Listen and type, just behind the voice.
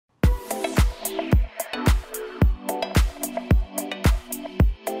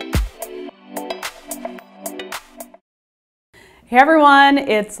Hey everyone,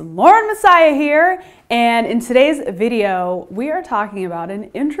 it's Lauren Messiah here, and in today's video we are talking about an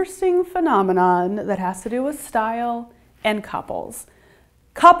interesting phenomenon that has to do with style and couples.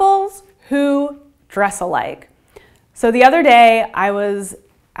 Couples who dress alike. So the other day I was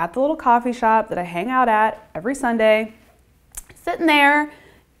at the little coffee shop that I hang out at every Sunday, sitting there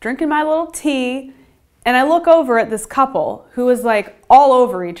drinking my little tea, and I look over at this couple who is like all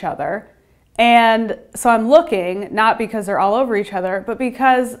over each other. And so I'm looking, not because they're all over each other, but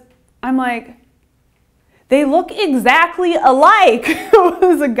because I'm like, they look exactly alike. It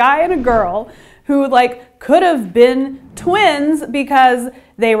was a guy and a girl who like could have been twins because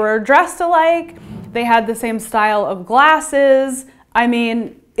they were dressed alike. They had the same style of glasses. I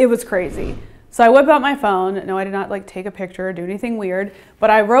mean, it was crazy. So I whip out my phone. No, I did not like take a picture or do anything weird, but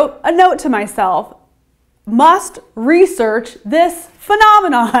I wrote a note to myself, must research this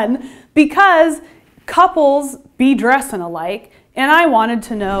phenomenon because couples be dressing alike, and I wanted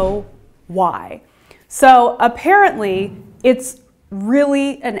to know why. So apparently it's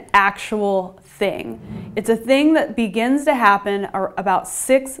really an actual thing. It's a thing that begins to happen about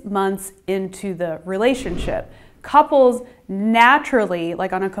 6 months into the relationship. Couples naturally,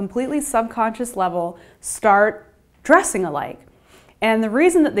 like on a completely subconscious level, start dressing alike. And the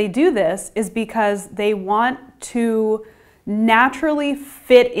reason that they do this is because they want to naturally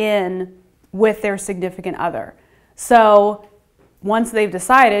fit in with their significant other. So once they've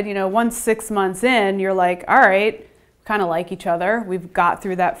decided, once 6 months in, you're like, all right, kind of like each other. We've got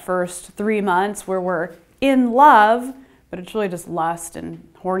through that first 3 months where we're in love, but it's really just lust and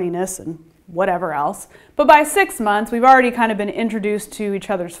horniness and whatever else. But by 6 months, we've already kind of been introduced to each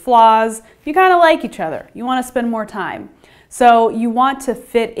other's flaws. You kind of like each other. You want to spend more time. So you want to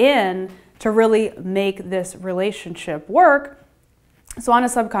fit in to really make this relationship work. So on a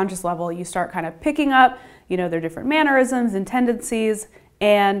subconscious level, you start kind of picking up, their different mannerisms and tendencies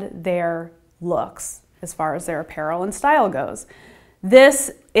and their looks as far as their apparel and style goes.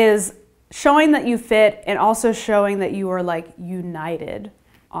 This is showing that you fit and also showing that you are like united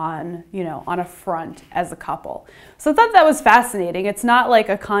on, on a front as a couple. So I thought that was fascinating. It's not like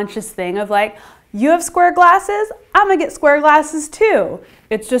a conscious thing of like, you have square glasses, I'm gonna get square glasses too.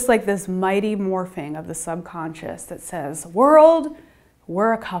 It's just like this mighty morphing of the subconscious that says, world,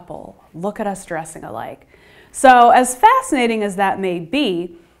 we're a couple. Look at us dressing alike. So as fascinating as that may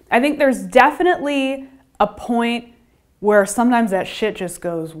be, I think there's definitely a point where sometimes that shit just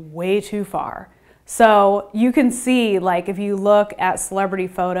goes way too far. So you can see, like, if you look at celebrity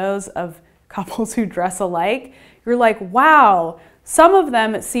photos of couples who dress alike, you're like, wow, some of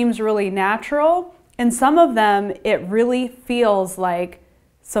them it seems really natural, and some of them it really feels like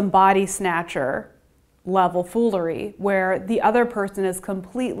some body snatcher level foolery where the other person has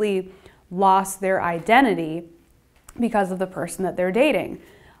completely lost their identity because of the person that they're dating.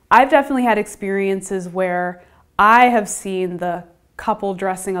 I've definitely had experiences where I have seen the couple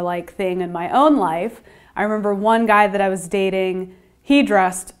dressing alike thing in my own life. I remember one guy that I was dating, he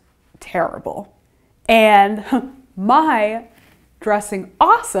dressed terrible. And my dressing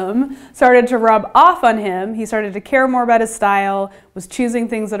awesome started to rub off on him. He started to care more about his style, was choosing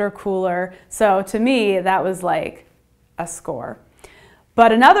things that are cooler. So to me, that was like a score.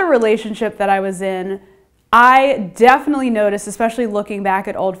 But another relationship that I was in, I definitely noticed, especially looking back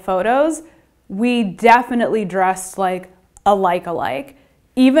at old photos, we definitely dressed like alike.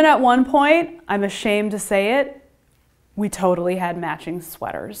 Even at one point, I'm ashamed to say it, we totally had matching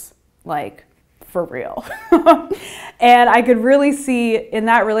sweaters, like for real. And I could really see in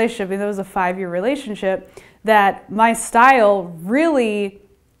that relationship, and it was a 5-year relationship, that my style really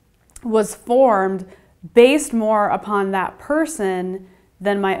was formed based more upon that person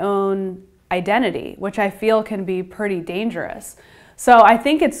than my own identity, which I feel can be pretty dangerous. So I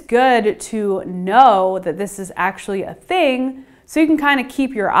think it's good to know that this is actually a thing so you can kind of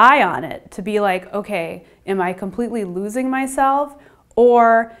keep your eye on it to be like, okay, am I completely losing myself,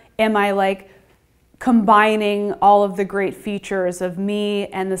 or am I like combining all of the great features of me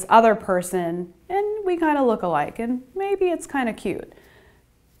and this other person and we kind of look alike and maybe it's kind of cute.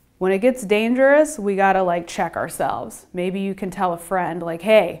 When it gets dangerous, we gotta like check ourselves. Maybe you can tell a friend like,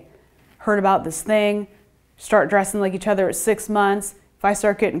 hey, heard about this thing, start dressing like each other at 6 months. If I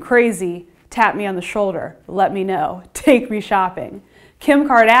start getting crazy, tap me on the shoulder, let me know, take me shopping. Kim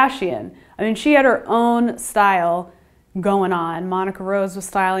Kardashian, I mean, she had her own style going on. Monica Rose was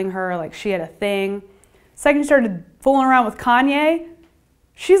styling her, like she had a thing. Second she started fooling around with Kanye,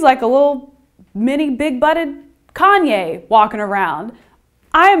 she's like a little mini big-butted Kanye walking around.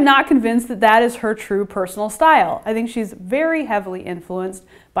 I am not convinced that that is her true personal style. I think she's very heavily influenced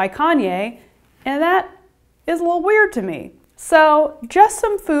by Kanye, and that is a little weird to me. So just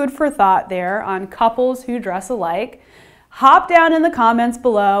some food for thought there on couples who dress alike. Hop down in the comments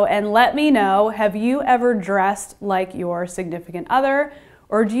below and let me know, have you ever dressed like your significant other?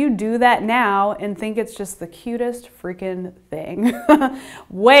 Or do you do that now and think it's just the cutest freaking thing?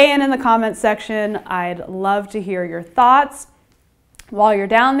 Weigh in the comments section. I'd love to hear your thoughts. While you're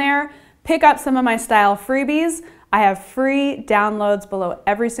down there, pick up some of my style freebies. I have free downloads below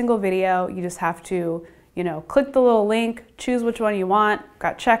every single video. You just have to, click the little link, choose which one you want.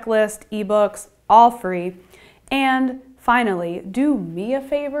 Got checklist, ebooks, all free. And finally, do me a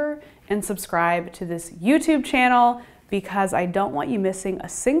favor and subscribe to this YouTube channel because I don't want you missing a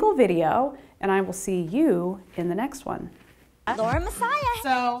single video, and I will see you in the next one. Lauren Messiah.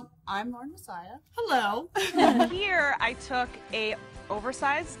 So, I'm Lauren Messiah. Hello. Here, I took a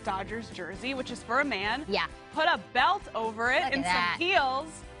oversized Dodgers jersey, which is for a man. Yeah. Put a belt over it Look and at that. some heels.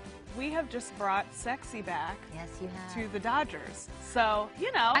 We have just brought sexy back Yes, you have. to the Dodgers. So,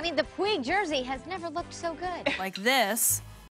 I mean, the Puig jersey has never looked so good. Like this.